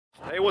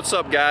Hey, what's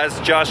up guys?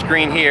 Josh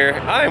Green here.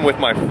 I am with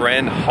my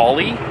friend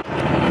Holli.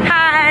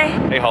 Hi.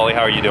 Hey Holli,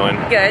 how are you doing?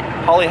 Good.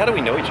 Holli, how do we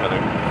know each other?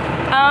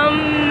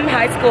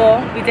 High school.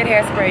 We did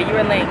hairspray. You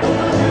were Link.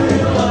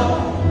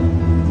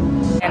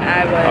 And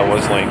I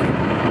was Link.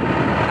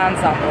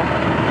 Ensemble.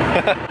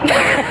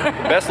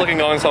 Best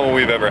looking ensemble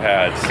we've ever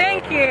had.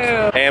 Thank you.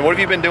 And what have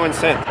you been doing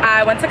since?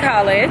 I went to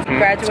college,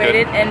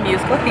 graduated in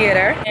musical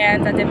theater,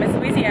 and I did Miss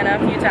Louisiana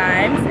a few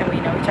times, and we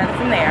know each other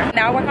from there.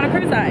 Now I work on a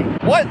cruise line.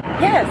 What?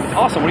 Yes.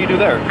 Awesome, what do you do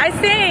there? I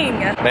sing.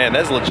 Man,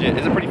 that's legit.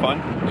 Is it pretty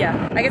fun?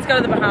 Yeah. I get to go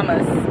to the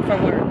Bahamas for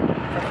work,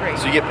 for free.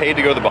 So you get paid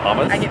to go to the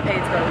Bahamas? I get paid to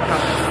go to the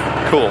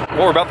Bahamas. Cool. What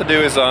we're about to do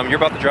is you're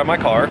about to drive my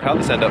car. How'd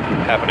this end up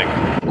happening?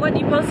 What,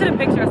 you posted a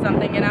picture or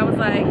something, and I was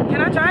like,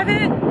 can I drive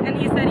it? And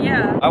he said,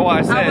 yeah. Oh,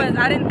 I said,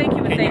 I didn't think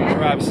you would say can you it.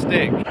 drive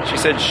stick? She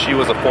said she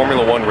was a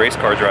Formula 1 race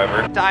car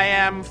driver. I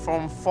am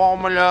from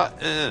Formula.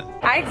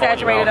 I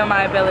exaggerated on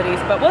my abilities,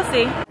 but we'll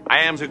see.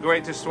 I am the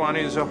greatest one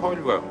in the whole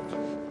world.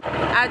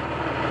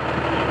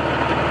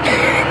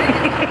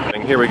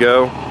 And here we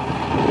go.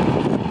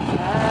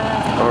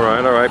 All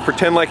right.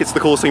 Pretend like it's the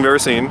coolest thing you've ever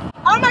seen.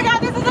 Oh my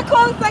God, this is the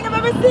coolest thing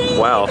I've ever seen.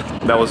 Wow,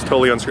 that was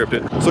totally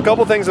unscripted. So a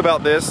couple things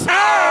about this.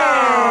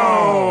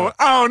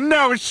 Oh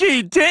no,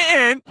 she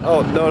didn't.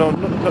 Oh, no,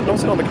 don't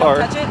sit on the car.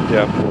 Don't touch it?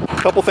 Yeah.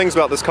 A couple things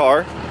about this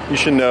car you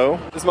should know.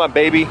 This is my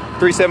baby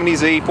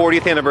 370Z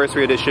 40th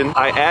anniversary edition.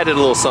 I added a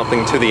little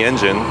something to the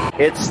engine.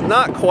 It's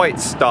not quite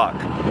stock.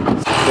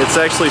 It's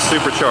actually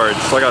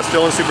supercharged. So I got a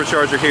Stillen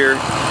supercharger here.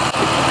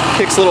 It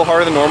kicks a little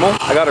harder than normal.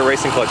 I got a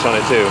racing clutch on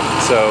it too.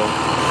 So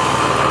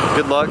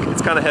good luck.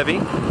 It's kind of heavy.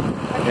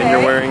 Okay. And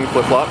you're wearing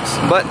flip-flops.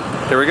 But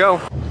there we go.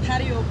 How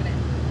do you open it?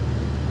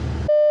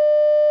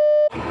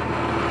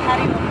 How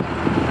do you open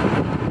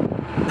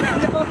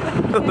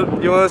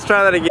it? You want to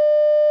try that again?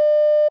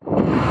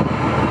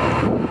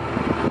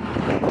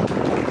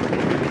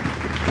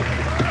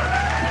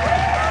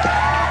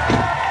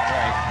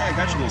 I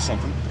got you a little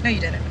something. No, you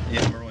didn't.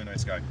 Yeah, I'm a really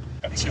nice guy.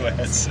 Got you a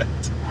headset.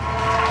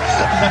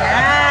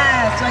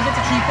 Yeah, so I get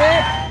to keep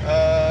it?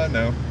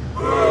 No.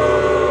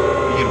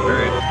 You can wear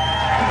it.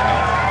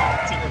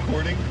 Is it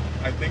recording?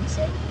 I think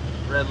so.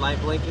 Red light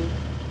blinking?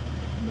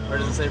 No. Or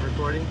does it say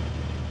recording?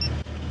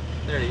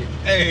 There you go.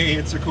 Hey,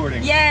 it's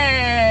recording.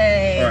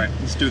 Yay! All right,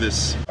 let's do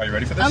this. Are you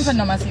ready for this? I'm putting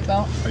on my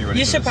seatbelt. Are you ready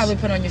You for should this? probably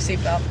put on your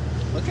seatbelt.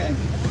 Okay.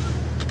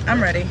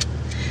 I'm ready.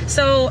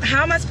 So,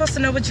 how am I supposed to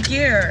know which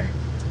gear?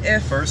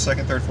 If First,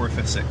 second, third, fourth,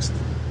 fifth, sixth.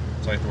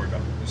 That's all you have to worry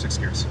about. There's 6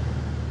 gears.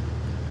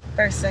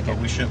 first, second.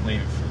 But we shouldn't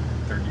leave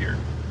third gear,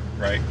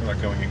 right? We're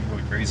not going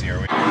really crazy, are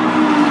we?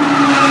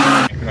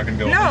 We're not going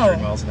to go 100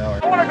 miles an hour.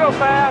 I want to go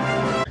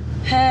fast.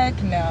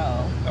 Heck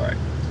no. All right.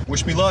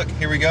 Wish me luck.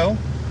 Here we go.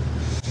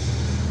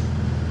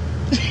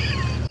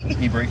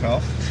 You break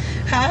off?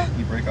 Huh?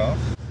 You break off?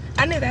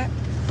 I knew that.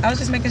 I was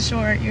just making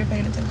sure you were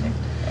paying attention.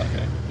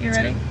 Okay. You That's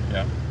ready? good.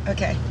 Yeah.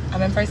 Okay,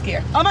 I'm in first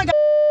gear. Oh my God!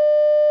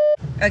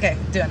 Okay,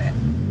 doing it.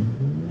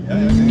 Yeah.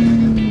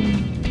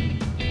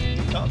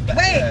 Not bad.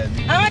 Wait!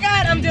 Oh my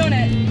God, I'm doing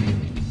it!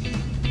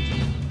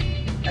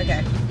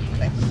 Okay,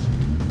 thanks.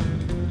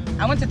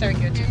 I went to third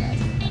gear too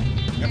fast.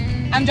 Yep.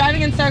 I'm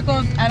driving in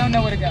circles, I don't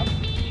know where to go.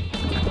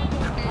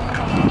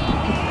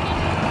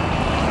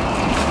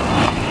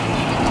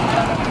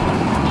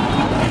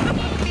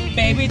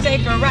 Baby,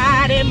 take a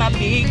ride in my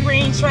big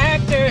green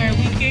tractor.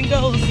 We can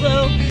go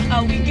slow,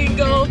 or we can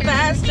go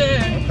faster.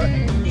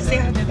 Okay. You see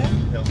how I did that?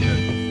 That was good.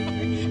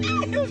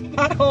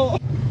 Pothole.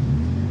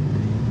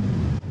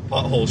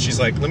 Pothole. She's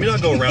like, let me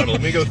not go around it,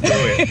 let me go through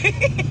it.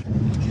 Okay.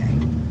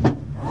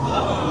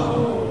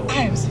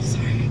 I am so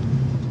sorry.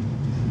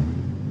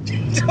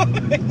 Don't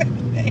make that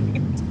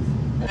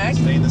face.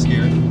 Stay in this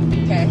gear.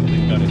 Okay.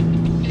 Got it.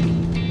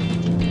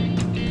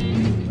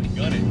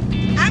 Got it.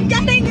 I'm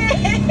getting it!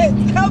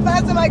 How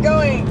fast am I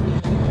going?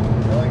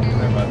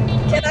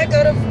 Can I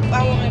go to,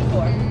 I want in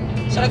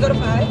 4. Should I go to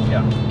 5?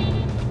 Yeah.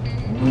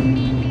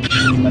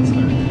 That's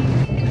third.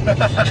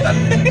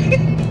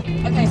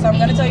 Okay, so I'm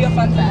gonna tell you a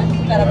fun fact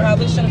that I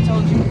probably should have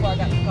told you before I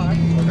got in the car.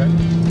 Okay.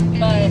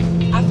 But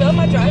I failed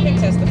my driving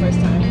test the first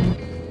time.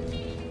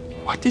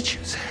 What did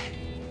you say?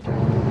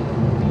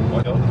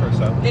 Well, the first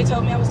time. They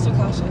told me I was too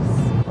cautious.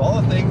 All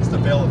the things to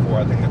fail it for,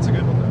 I think that's a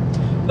good one though.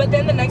 But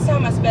then the next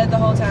time I sped the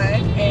whole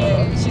time,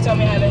 and she told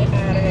me I had a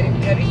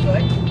heavy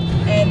foot,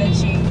 and then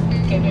she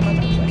gave me my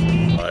driver's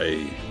license.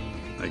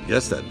 I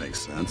guess that makes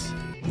sense.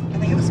 I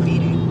think I was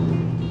speeding.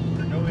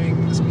 You're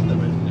going the speed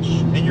limit,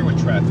 and you're with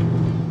traffic.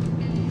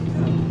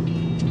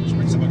 Which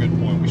brings up a good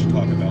point we should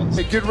talk about.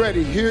 Hey, get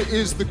ready. Here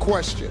is the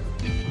question.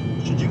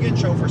 Should you get in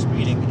trouble for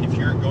speeding if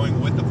you're going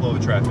with the flow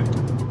of traffic?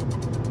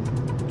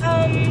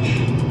 I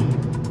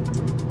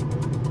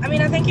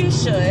mean, I think you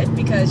should,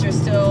 because you're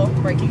still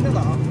breaking the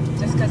law.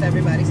 Just because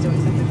everybody's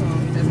doing something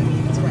wrong doesn't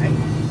mean it's right.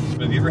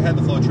 But have you ever had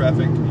the flow of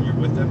traffic and you're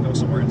with them, go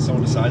somewhere, and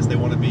someone decides they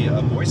want to be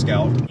a Boy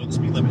Scout, go the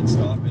speed limit and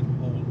stop and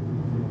hold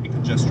and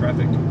congest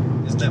traffic?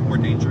 Isn't that more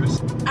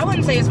dangerous? I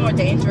wouldn't say it's more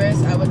dangerous.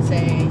 I would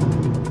say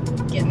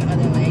get in the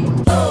other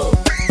lane. Oh,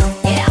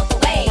 get out the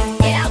way,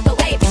 get out the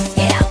way,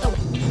 get out the way.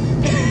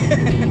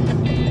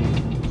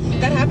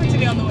 That happened to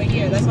me on the way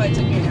here. That's why it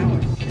took me an hour.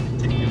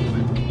 Take me a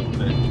little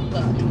bit.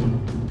 Look,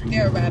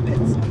 there are rabbits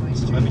on my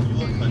street. I mean, you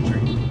look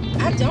country.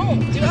 I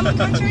don't. Do I look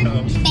country?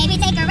 No. Baby,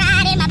 take a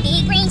ride in my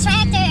big green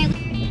tractor.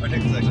 Or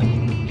take a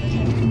second.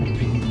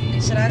 Okay.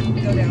 Should I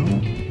go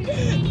down?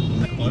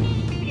 Come on.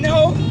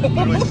 No.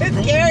 It's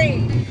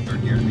scary.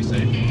 Third gear to be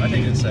safe. I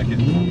think it's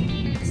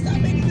second. Stop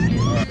making that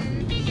noise.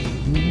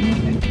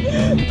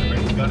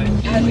 Alright, you got it.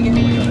 How's it Oh, going?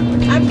 you got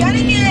it. I'm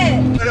getting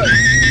it.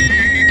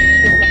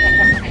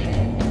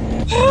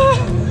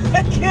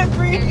 I can't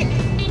breathe.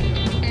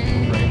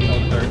 Right,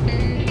 on third.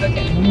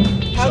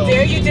 Okay. How So-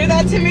 dare you do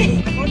that to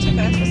me? I'm going too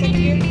fast for second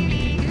gear.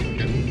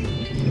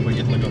 Good. But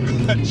you have to let go of the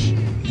clutch.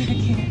 I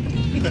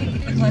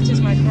can't. The clutch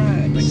is my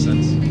crutch. Makes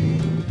sense.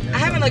 I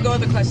haven't let go of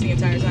the clutch the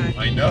entire time.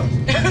 I know.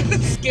 I'm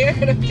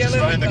scared of Just killing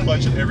find the myself.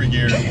 clutch in every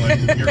gear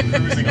like you're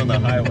cruising on the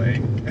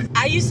highway.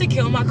 I used to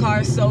kill my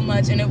car so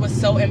much and it was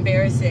so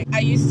embarrassing. I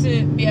used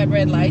to be at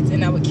red lights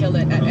and I would kill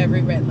it at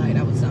every red light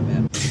I would stop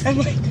at. I'm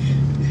like,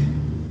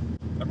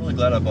 I'm really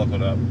glad I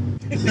buckled up.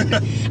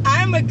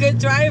 I'm a good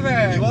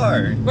driver. You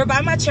are. We're by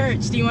my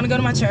church. Do you want to go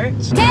to my church?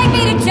 Take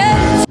me to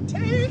church.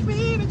 Take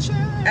me to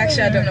church.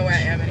 Actually, I don't know where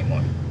I am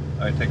anymore.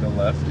 Alright, take a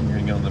left and you're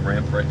gonna get on the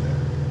ramp right there.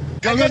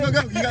 Go, go, go,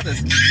 go. You got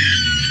this. Do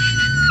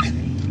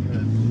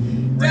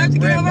I have to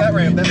get over? that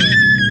ramp.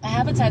 I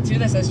have a tattoo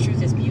that says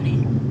truth is beauty.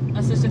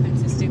 My sister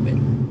thinks it's stupid.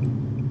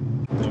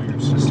 No, your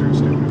sister's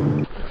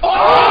stupid. Go!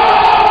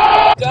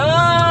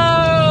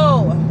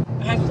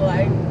 I have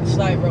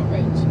slight road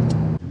rage.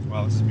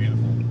 Wow, this is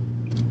beautiful.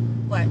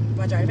 What? Am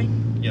I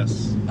driving?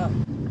 Yes. Oh.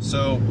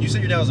 So, you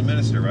said your dad was a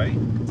minister, right?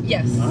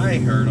 Yes. I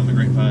heard on the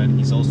grapevine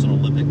he's also an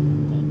Olympic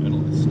gold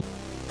medalist.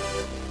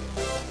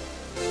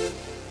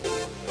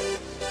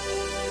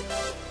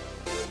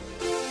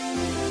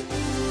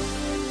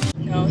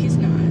 No, he's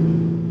not.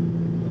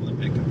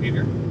 Olympic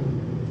competitor.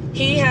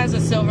 He has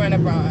a silver and a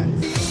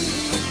bronze.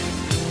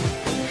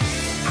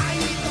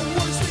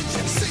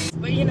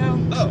 But you know,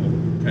 Oh,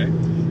 okay.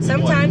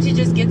 sometimes you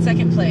just get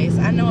second place.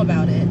 I know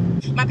about it.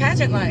 My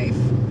pageant life.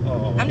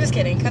 Oh. I'm just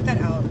kidding. Cut that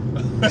out.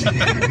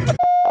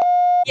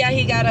 Yeah,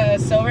 he got a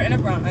silver and a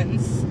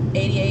bronze,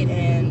 88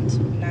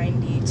 and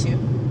 92.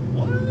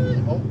 What?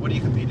 Oh, what do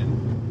you compete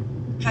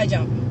in? High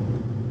jump.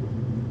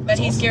 But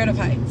he's scared of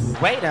heights.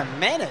 Wait a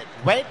minute.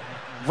 Wait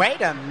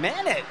a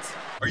minute.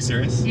 Are you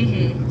serious?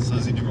 Mm-hmm. So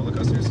does he do roller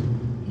coasters?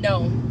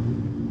 No,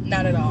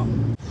 not at all.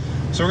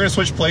 So we're gonna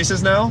switch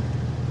places now?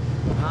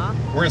 Huh?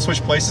 We're gonna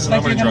switch places and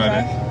I'm Like gonna you're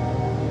drive gonna it.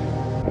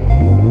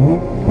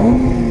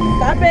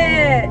 Stop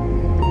it!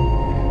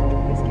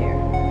 He's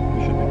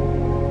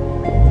scared.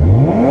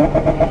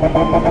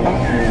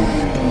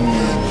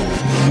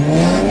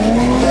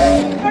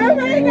 Oh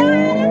my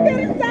god, I'm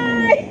gonna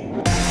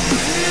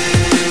die!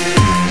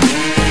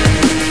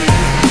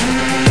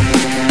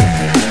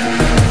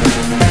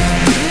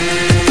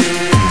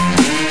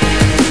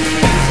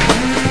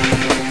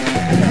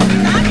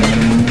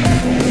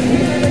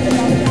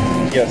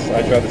 Yes,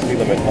 I drive the speed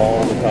limit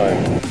all the time.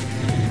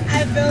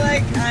 I feel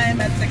like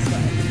I'm at 6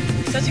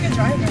 months. Such a good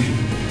driver.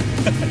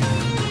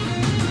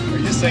 Are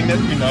you just saying that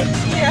to be nice?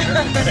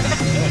 Yeah.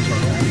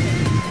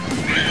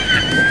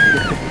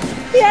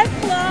 He has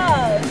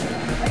claws.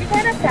 Are you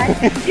trying to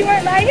attack? You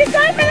weren't lying. He's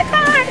going for the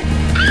car!